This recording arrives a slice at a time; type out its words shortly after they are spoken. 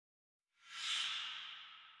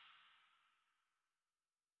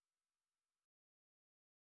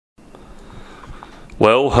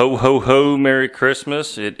Well, ho, ho, ho, Merry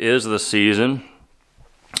Christmas. It is the season.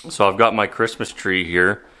 So I've got my Christmas tree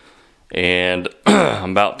here, and I'm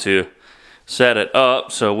about to set it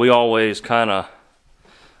up. So we always kind of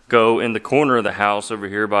go in the corner of the house over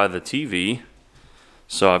here by the TV.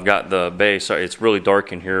 So I've got the base. It's really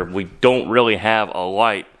dark in here. We don't really have a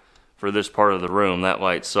light for this part of the room. That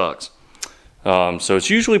light sucks. So it's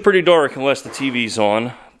usually pretty dark unless the TV's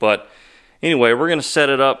on. But anyway, we're going to set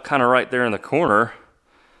it up kind of right there in the corner.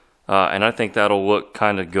 And I think that'll look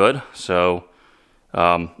kind of good. So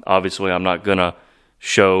obviously I'm not going to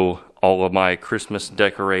show all of my Christmas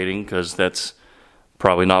decorating because that's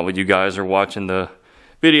probably not what you guys are watching the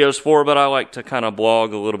videos for, but I like to kind of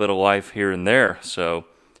blog a little bit of life here and there. So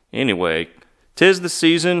anyway, 'tis the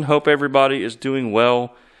season. Hope everybody is doing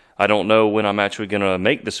well. I don't know when I'm actually going to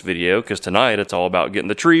make this video because tonight it's all about getting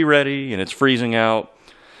the tree ready and it's freezing out.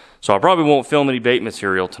 So I probably won't film any bait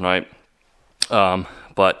material tonight.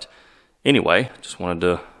 But anyway, just wanted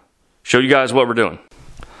to show you guys what we're doing.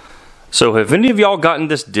 So have any of y'all gotten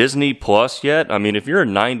this Disney Plus yet? I mean, if you're a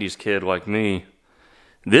 90s kid like me,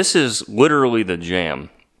 this is literally the jam.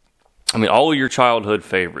 I mean, all of your childhood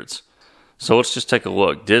favorites. So let's just take a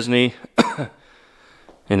look. Disney,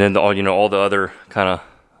 and then all the other kind of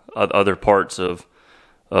other parts of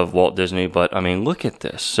Walt Disney. But I mean, look at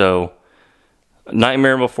this. So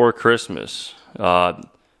Nightmare Before Christmas,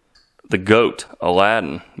 The Goat,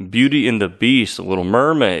 Aladdin, Beauty and the Beast, The Little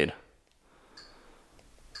Mermaid,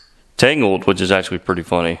 Tangled, which is actually pretty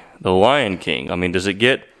funny, The Lion King. I mean, does it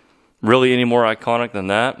get really any more iconic than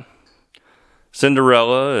that?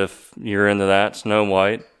 Cinderella, if you're into that, Snow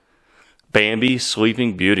White, Bambi,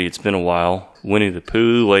 Sleeping Beauty, it's been a while, Winnie the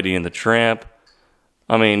Pooh, Lady and the Tramp.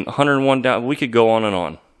 I mean, 101 down, we could go on and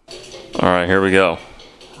on. All right, here we go.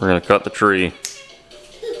 We're gonna cut the tree.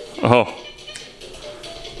 Oh.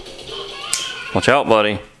 Watch out,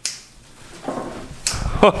 buddy.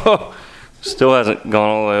 Still hasn't gone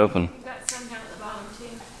all the way open. You've got some down at the bottom too.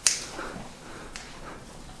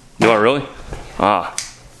 Do I really? Ah.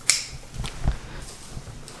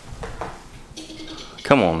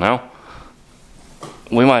 Come on now.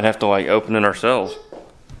 We might have to like open it ourselves.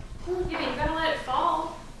 Yeah, but you gotta let it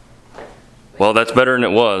fall. Well, that's better than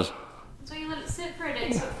it was. So you let it sit for a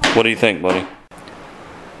day. So What do you think, buddy?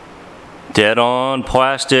 Dead on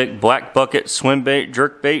plastic black bucket swim bait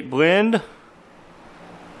jerk bait blend.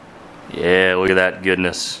 Yeah, look at that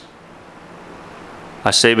goodness.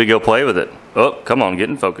 I say we go play with it. Oh, come on, get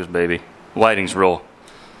in focus, baby. Lighting's real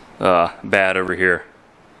bad over here.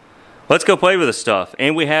 Let's go play with this stuff.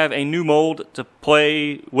 And we have a new mold to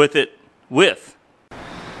play with it with.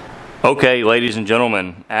 Okay, ladies and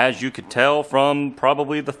gentlemen, as you could tell from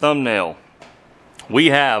probably the thumbnail, we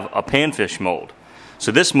have a panfish mold. So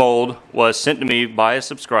this mold was sent to me by a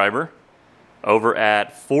subscriber over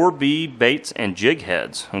at 4B Baits and Jig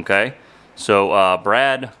Heads, okay? So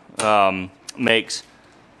Brad makes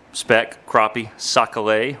speck, crappie,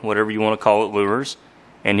 sac-a-lait, whatever you want to call it, lures.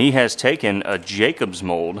 And he has taken a Jacob's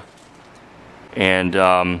mold and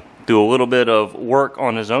through a little bit of work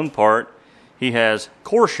on his own part, he has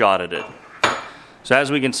core shotted it. So as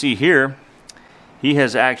we can see here, he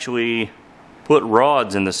has actually put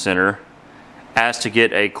rods in the center as to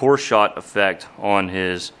get a core shot effect on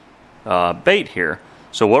his bait here.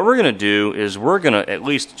 So what we're going to do is we're going to, at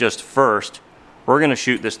least just first, we're going to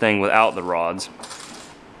shoot this thing without the rods.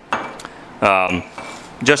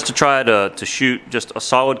 Just to try to shoot just a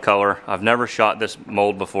solid color. I've never shot this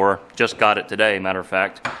mold before. Just got it today, matter of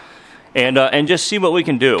fact. And just see what we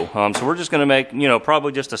can do. So we're just going to make,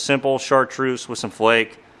 probably just a simple chartreuse with some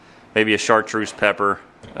flake, maybe a chartreuse pepper,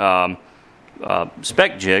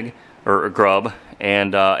 speck jig, or grub,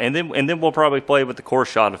 and then we'll probably play with the core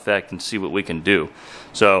shot effect and see what we can do.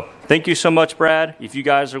 So thank you so much, Brad. If you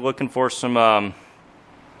guys are looking for some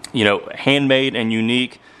handmade and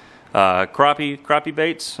unique crappie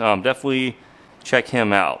baits, definitely check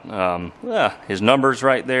him out. His number's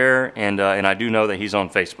right there, and I do know that he's on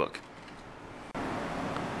Facebook.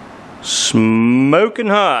 Smoking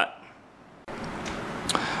hot.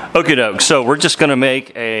 Okay, doke. So we're just gonna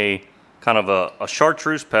make a kind of a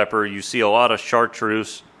chartreuse pepper. You see a lot of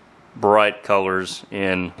chartreuse bright colors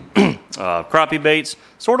in crappie baits,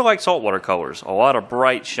 sort of like saltwater colors. A lot of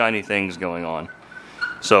bright, shiny things going on.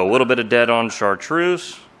 So a little bit of dead on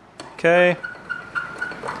chartreuse, okay.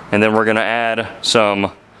 And then we're gonna add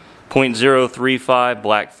some 0.035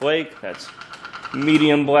 black flake. That's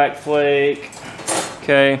medium black flake,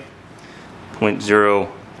 okay.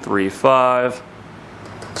 0.035,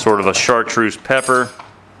 sort of a chartreuse pepper.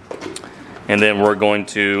 And then we're going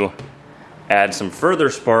to add some further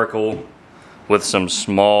sparkle with some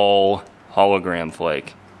small hologram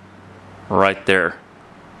flake. Right there.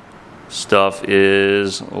 Stuff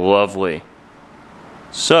is lovely.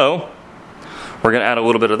 So, we're going to add a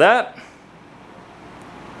little bit of that.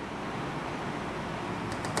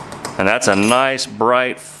 And that's a nice,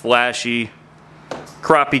 bright, flashy,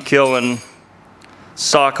 crappie killing,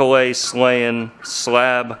 sockaway slaying,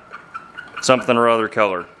 slab, something or other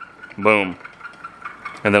color. Boom.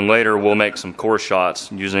 And then later we'll make some core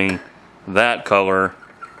shots using that color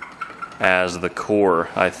as the core,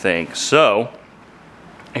 I think. So,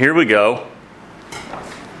 here we go.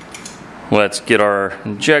 Let's get our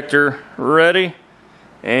injector ready,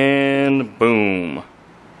 and boom.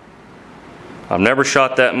 I've never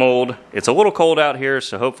shot that mold. It's a little cold out here,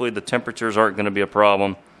 so hopefully the temperatures aren't going to be a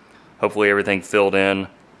problem. Hopefully everything filled in.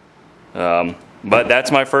 But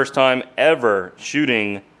that's my first time ever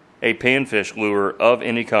shooting a panfish lure of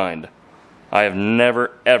any kind. I have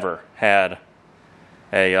never ever had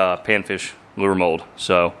a panfish lure mold.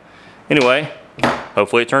 So anyway,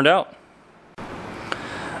 hopefully it turned out.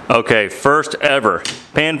 Okay, first ever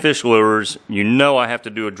panfish lures. You know I have to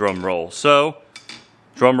do a drum roll. So,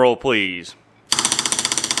 drum roll please.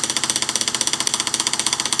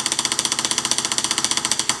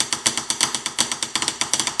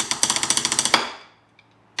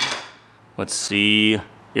 Let's see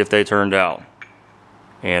if they turned out.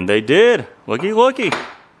 And they did. Looky, looky.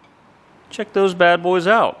 Check those bad boys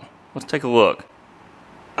out. Let's take a look.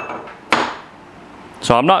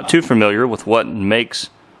 So I'm not too familiar with what makes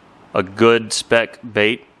a good spec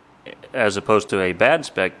bait as opposed to a bad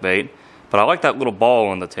spec bait, but I like that little ball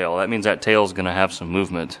on the tail. That means that tail's going to have some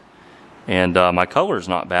movement. And my color's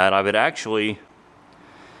not bad. I would actually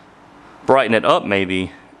brighten it up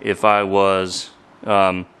maybe if I was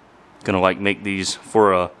gonna like make these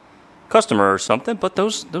for a customer or something, but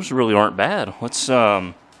those really aren't bad. Let's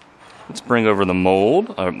bring over the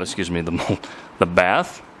mold, excuse me, the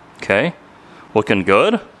bath. Okay, looking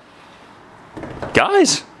good,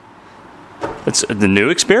 guys. It's the new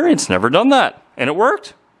experience. Never done that, and it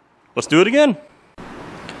worked. Let's do it again.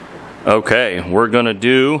 Okay, we're gonna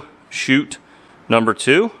do shoot number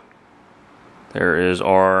 2. There is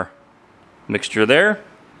our mixture there.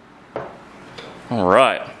 All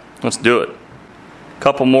right, let's do it.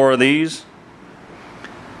 Couple more of these.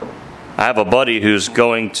 I have a buddy who's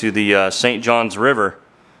going to the St. Johns River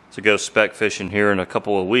to go spec fishing here in a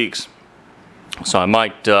couple of weeks, so I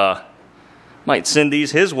might send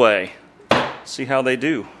these his way. See how they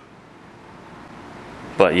do.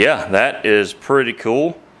 But yeah, that is pretty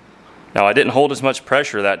cool. Now I didn't hold as much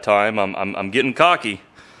pressure that time. I'm getting cocky,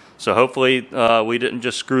 so hopefully we didn't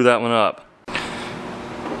just screw that one up.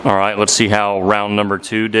 All right, let's see how round number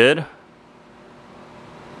 2 did.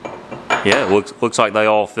 Yeah, it looks like they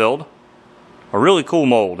all filled. A really cool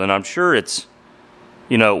mold, and I'm sure it's,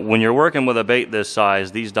 you know, when you're working with a bait this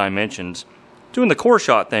size, these dimensions, doing the core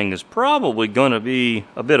shot thing is probably going to be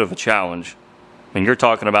a bit of a challenge. I mean, you're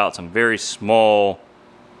talking about some very small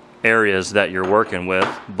areas that you're working with,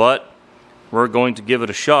 but we're going to give it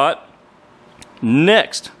a shot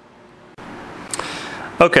next.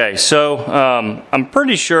 Okay, so I'm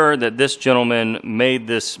pretty sure that this gentleman made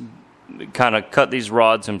this, kind of cut these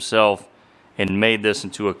rods himself and made this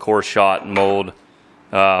into a core shot mold.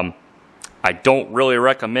 I don't really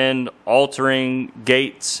recommend altering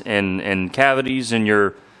gates and cavities in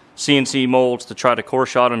your CNC molds to try to core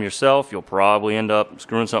shot them yourself. You'll probably end up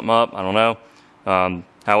screwing something up. I don't know.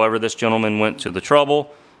 However, this gentleman went to the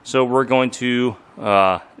trouble, so we're going to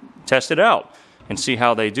test it out and see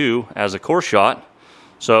how they do as a core shot.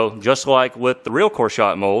 So just like with the real core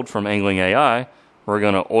shot mold from Angling AI, we're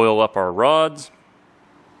going to oil up our rods.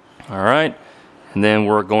 All right, and then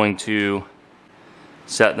we're going to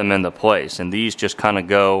set them into place, and these just kind of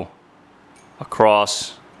go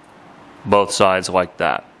across both sides like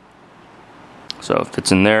that. So it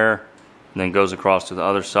fits in there and then goes across to the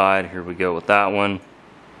other side. Here we go with that one.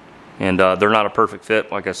 And they're not a perfect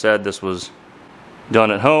fit. Like I said, this was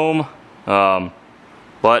done at home,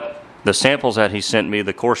 but the samples that he sent me,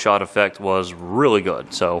 the core shot effect was really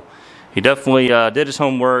good. So he definitely did his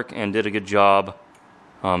homework and did a good job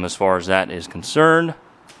as far as that is concerned.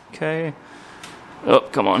 Okay. Oh,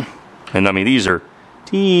 come on. And I mean, these are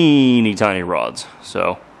teeny tiny rods.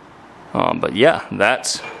 So, but yeah,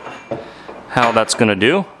 that's how that's going to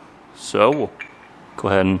do. So we'll go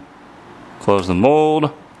ahead and close the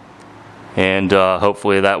mold, and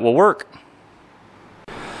hopefully that will work.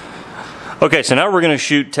 Okay, so now we're going to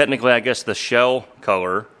shoot, technically, I guess, the shell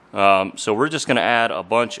color. So we're just going to add a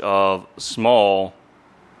bunch of small,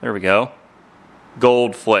 there we go,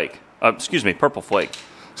 gold flake. Excuse me, purple flake.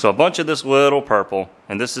 So a bunch of this little purple,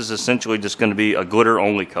 and this is essentially just going to be a glitter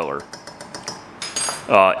only color.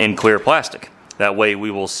 in clear plastic. That way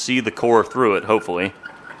we will see the core through it, hopefully.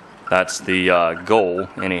 That's the goal,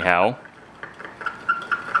 anyhow.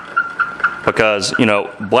 Because, you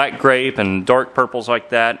know, black grape and dark purples like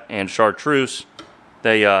that and chartreuse,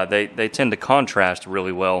 they tend to contrast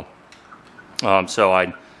really well. So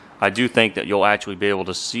I do think that you'll actually be able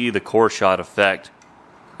to see the core shot effect,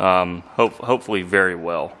 hopefully very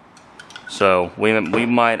well. So we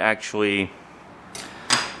might actually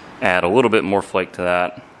add a little bit more flake to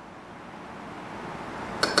that,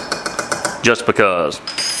 just because.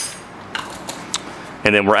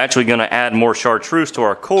 And then we're actually going to add more chartreuse to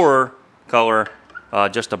our core color,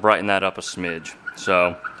 just to brighten that up a smidge.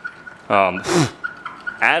 So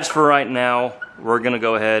as for right now, we're going to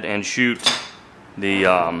go ahead and shoot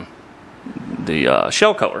the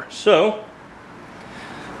shell color. So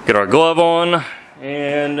get our glove on,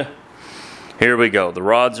 and here we go. The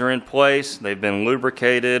rods are in place. They've been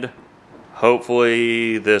lubricated.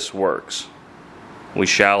 Hopefully this works. We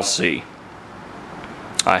shall see.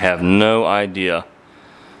 I have no idea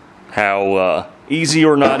how easy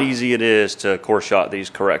or not easy it is to core shot these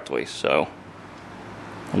correctly. So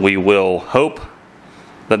we will hope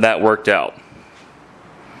that that worked out.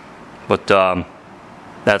 But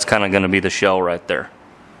that's kind of going to be the shell right there.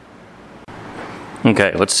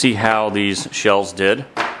 Okay, let's see how these shells did.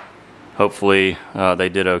 Hopefully they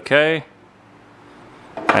did okay.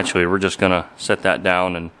 Actually, we're just going to set that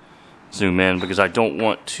down and zoom in, because I don't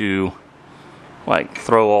want to like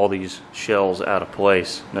throw all these shells out of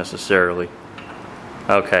place necessarily.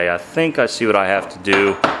 Okay, I think I see what I have to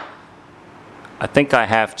do. I think I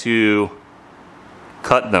have to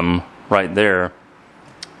cut them right there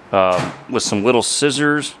with some little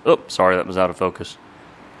scissors. Oh, sorry, that was out of focus.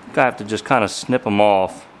 I think I have to just kind of snip them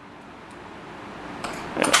off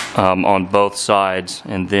on both sides,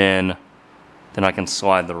 and then I can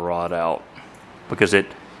slide the rod out, because it,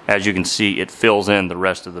 as you can see, it fills in the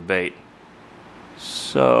rest of the bait.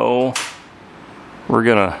 So we're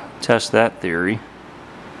gonna test that theory.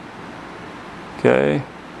 Okay,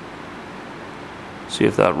 see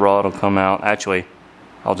if that rod will come out. Actually,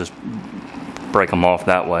 I'll just break them off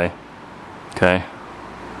that way. Okay,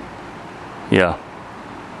 yeah,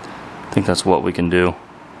 I think that's what we can do.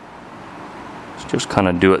 Let's just kind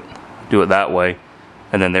of do it that way,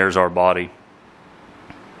 and then there's our body.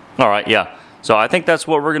 All right, yeah, so I think that's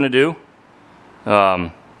what we're gonna do.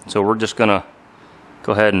 So we're just gonna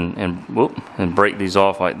go ahead and break these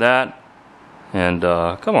off like that. And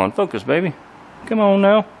come on, focus, baby. Come on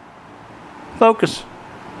now. Focus.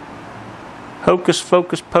 Hocus,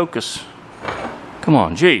 focus, pocus. Come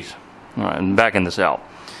on, jeez. All right, I'm backing this out.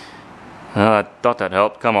 I thought that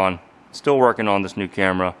helped. Come on. Still working on this new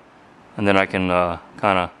camera. And then I can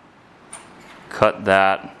kind of cut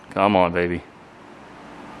that. Come on, baby.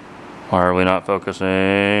 Why are we not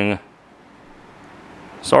focusing?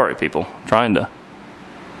 Sorry, people. I'm trying to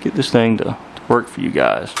get this thing to work for you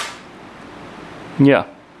guys. Yeah,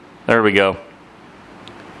 there we go.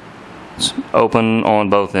 It's open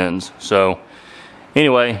on both ends. So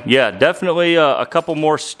anyway, yeah, definitely a couple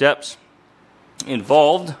more steps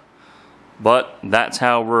involved, but that's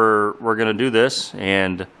how we're gonna do this,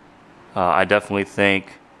 and I definitely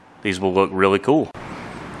think these will look really cool.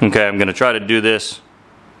 Okay, I'm gonna try to do this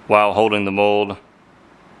while holding the mold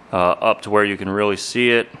up to where you can really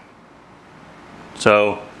see it.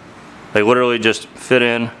 So they literally just fit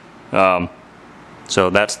in. So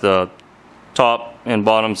that's the top and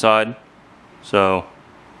bottom side. So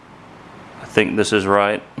I think this is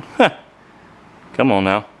right. Come on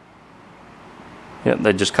now. Yep,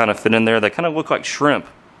 they just kind of fit in there. They kind of look like shrimp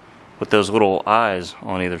with those little eyes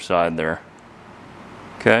on either side there.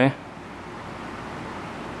 Okay.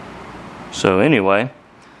 So anyway,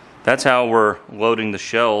 that's how we're loading the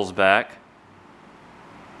shells back.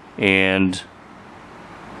 And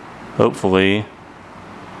hopefully,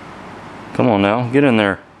 come on now, get in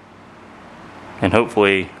there. And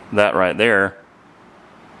hopefully that right there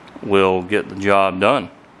will get the job done.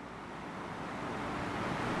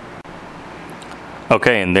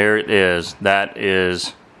 Okay, and there it is. That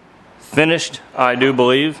is finished, I do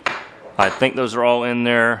believe. I think those are all in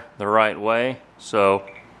there the right way. So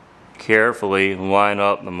carefully line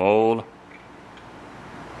up the mold.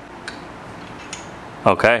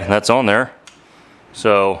 Okay, that's on there.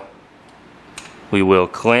 So we will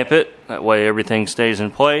clamp it. That way everything stays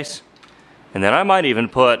in place. And then I might even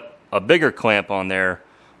put a bigger clamp on there,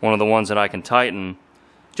 one of the ones that I can tighten,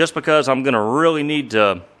 just because I'm going to really need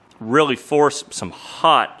to really force some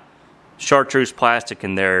hot chartreuse plastic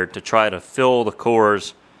in there to try to fill the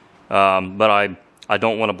cores. But I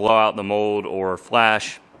don't want to blow out the mold or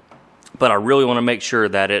flash, but I really want to make sure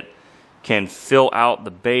that it can fill out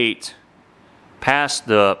the bait past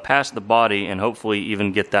the body and hopefully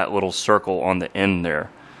even get that little circle on the end there.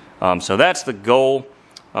 So that's the goal.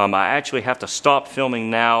 I actually have to stop filming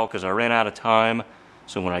now because I ran out of time.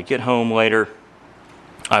 So when I get home later,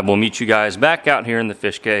 I will meet you guys back out here in the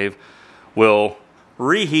fish cave. We'll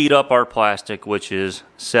reheat up our plastic, which is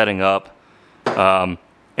setting up, and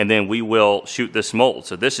then we will shoot this mold.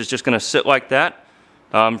 So this is just going to sit like that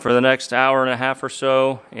for the next hour and a half or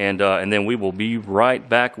so, and then we will be right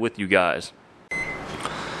back with you guys.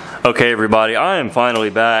 Okay, everybody, I am finally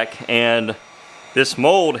back, and this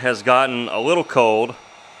mold has gotten a little cold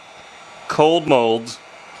molds.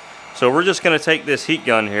 So we're just going to take this heat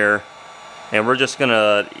gun here, and we're just going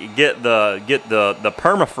to get the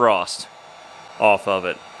permafrost off of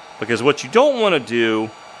it. Because what you don't want to do,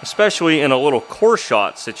 especially in a little core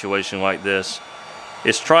shot situation like this,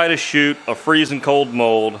 is try to shoot a freezing cold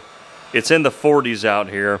mold. It's in the 40s out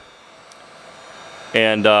here,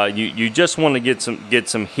 and you just want to get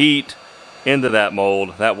some heat into that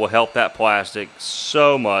mold. That will help that plastic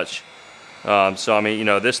so much. So I mean, you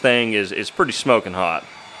know, this thing is pretty smoking hot.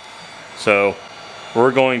 So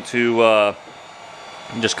we're going to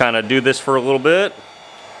just kind of do this for a little bit,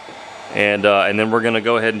 and then we're going to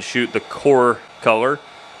go ahead and shoot the core color,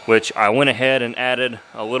 which I went ahead and added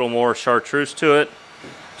a little more chartreuse to it,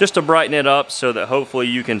 just to brighten it up so that hopefully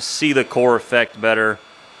you can see the core effect better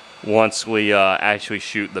once we actually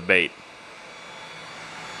shoot the bait.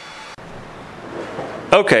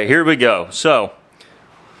 Okay, here we go. So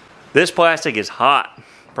this plastic is hot,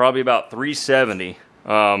 probably about 370,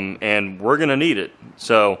 and we're gonna need it.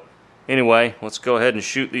 So anyway, let's go ahead and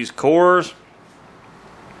shoot these cores,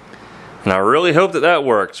 and I really hope that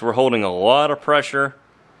works. We're holding a lot of pressure,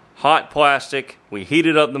 hot plastic. We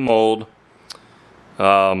heated up the mold,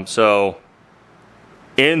 so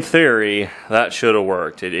in theory that should have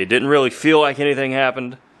worked. It didn't really feel like anything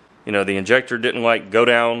happened. You know, the injector didn't like go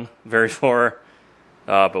down very far,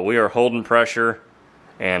 but we are holding pressure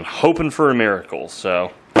and hoping for a miracle.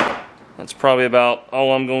 So that's probably about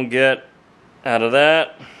all I'm going to get out of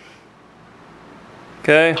that.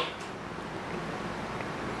 Okay.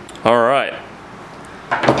 All right.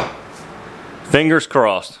 Fingers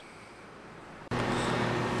crossed.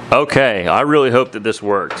 Okay, I really hope that this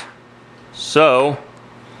worked. So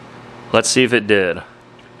let's see if it did.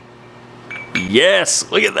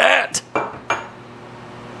 Yes, look at that.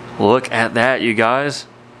 Look at that, you guys.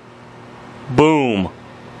 Boom.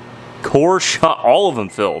 Core shot, all of them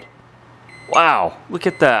filled. Wow, look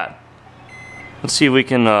at that. Let's see if we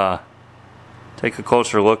can take a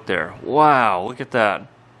closer look there. Wow, look at that.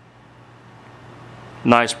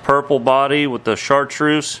 Nice purple body with the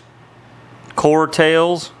chartreuse core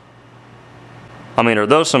tails. I mean, are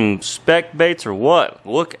those some spec baits or what?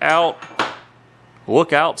 Look out,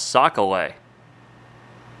 Sockeye.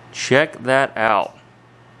 Check that out.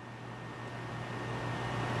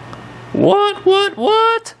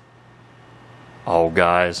 What? Oh,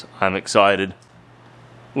 guys, I'm excited.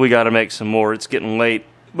 We got to make some more. It's getting late,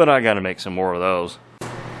 but I got to make some more of those.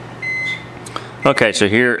 Okay, so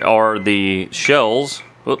here are the shells.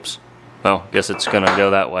 Oops. Well, guess it's going to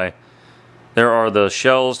go that way. There are the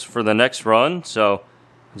shells for the next run, so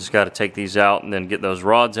I just got to take these out and then get those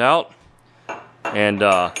rods out. And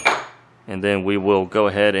then we will go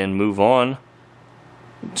ahead and move on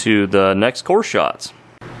to the next core shots.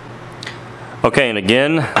 Okay, and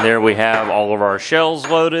again, there we have all of our shells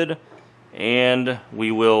loaded, and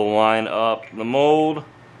we will line up the mold.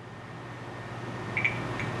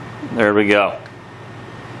 There we go.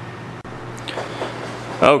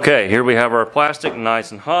 Okay, here we have our plastic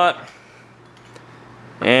nice and hot,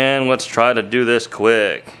 and let's try to do this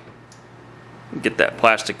quick. Get that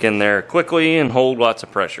plastic in there quickly and hold lots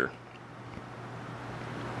of pressure.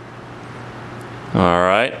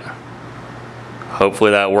 Alright,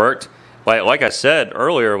 hopefully that worked. Like I said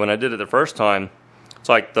earlier when I did it the first time, it's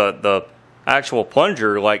like the actual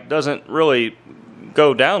plunger like doesn't really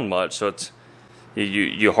go down much, so it's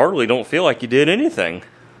you hardly don't feel like you did anything.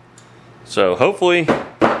 So hopefully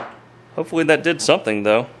that did something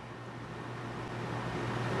though.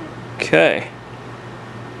 Okay.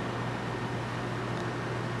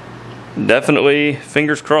 Definitely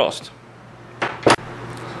fingers crossed.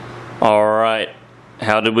 Alright,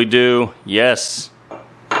 how did we do? Yes.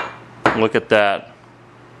 Look at that.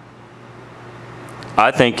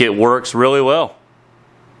 I think it works really well.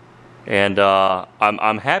 And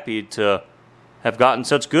I'm happy to have gotten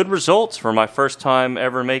such good results for my first time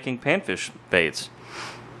ever making panfish baits.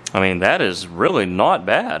 I mean, that is really not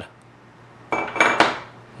bad.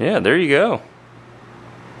 Yeah, there you go.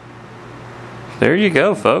 There you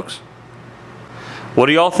go, folks. What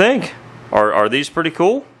do y'all think? Are these pretty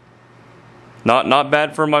cool? Not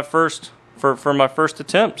bad for my first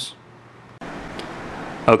attempts.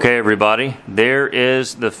 Okay, everybody, there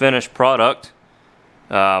is the finished product.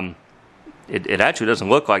 It actually doesn't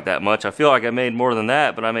look like that much. I feel like I made more than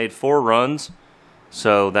that, but I made 4 runs,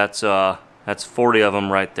 so that's 40 of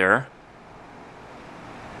them right there.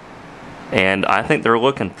 And I think they're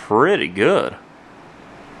looking pretty good.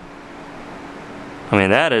 I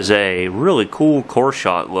mean, that is a really cool core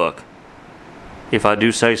shot look, if I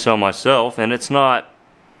do say so myself. And it's not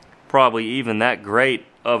probably even that great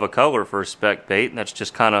of a color for a spec bait. That's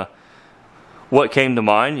just kind of what came to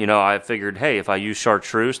mind. You know, I figured, hey, if I use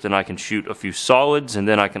chartreuse, then I can shoot a few solids, and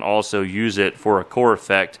then I can also use it for a core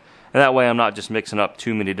effect. And that way I'm not just mixing up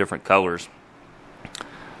too many different colors.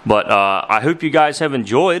 But I hope you guys have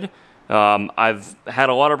enjoyed. I've had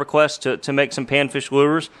a lot of requests to make some panfish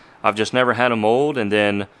lures. I've just never had a mold, and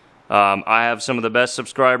then I have some of the best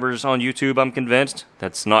subscribers on YouTube, I'm convinced.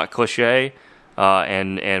 That's not cliche.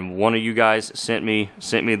 And one of you guys sent me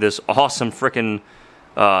this awesome frickin'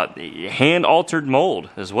 hand-altered mold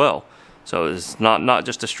as well. So it's not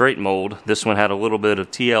just a straight mold. This one had a little bit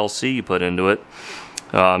of TLC put into it.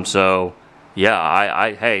 So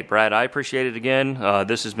yeah, hey Brad, I appreciate it again.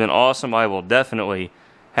 This has been awesome. I will definitely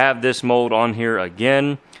have this mold on here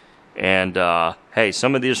again. And hey,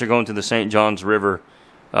 some of these are going to the St. Johns River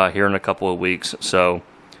here in a couple of weeks. So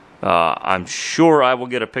I'm sure I will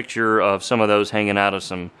get a picture of some of those hanging out of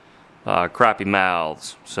some crappie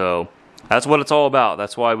mouths. So that's what it's all about.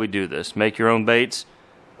 That's why we do this. Make your own baits,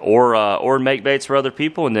 or make baits for other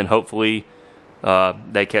people, and then hopefully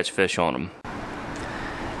they catch fish on them.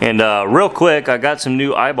 And real quick, I got some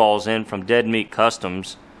new eyeballs in from Dead Meat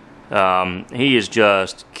Customs. He is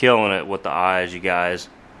just killing it with the eyes, you guys.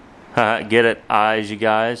 Get it? Eyes, you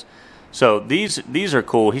guys. So these are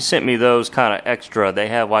cool. He sent me those kind of extra. They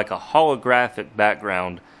have like a holographic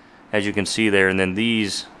background, as you can see there. And then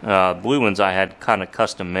these blue ones I had kind of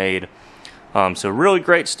custom made. So really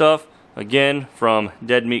great stuff. Again, from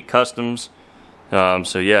Dead Meat Customs.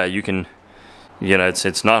 So yeah, you can, you know,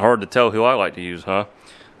 it's not hard to tell who I like to use, huh?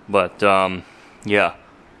 But yeah,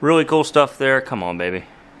 really cool stuff there. Come on, baby.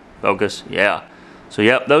 Focus. Yeah. So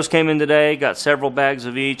yep, those came in today. Got several bags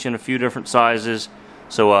of each in a few different sizes.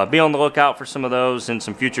 So be on the lookout for some of those in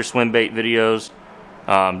some future swim bait videos.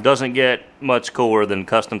 Doesn't get much cooler than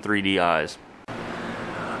custom 3D eyes.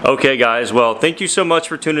 Okay guys, well thank you so much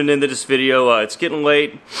for tuning into this video. It's getting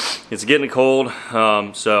late, it's getting cold,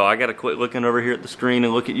 so I gotta quit looking over here at the screen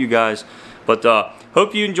and look at you guys. But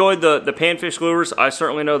hope you enjoyed the panfish lures. I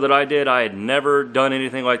certainly know that I did. I had never done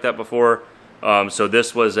anything like that before. So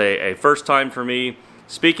this was a first time for me.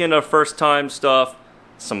 Speaking of first time stuff,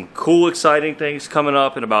 some cool exciting things coming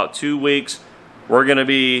up in about 2 weeks. We're going to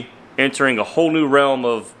be entering a whole new realm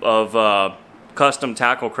of custom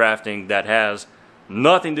tackle crafting that has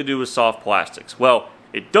nothing to do with soft plastics. Well,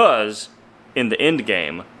 it does in the end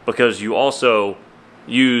game, because you also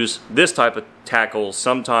use this type of tackle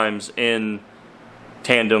sometimes in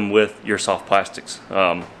tandem with your soft plastics.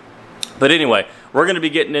 But anyway, we're going to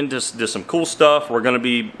be getting into some cool stuff. We're going to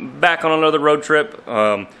be back on another road trip. It's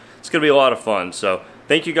going to be a lot of fun. So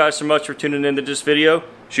thank you guys so much for tuning into this video.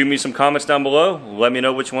 Shoot me some comments down below. Let me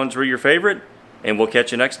know which ones were your favorite, and we'll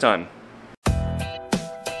catch you next time.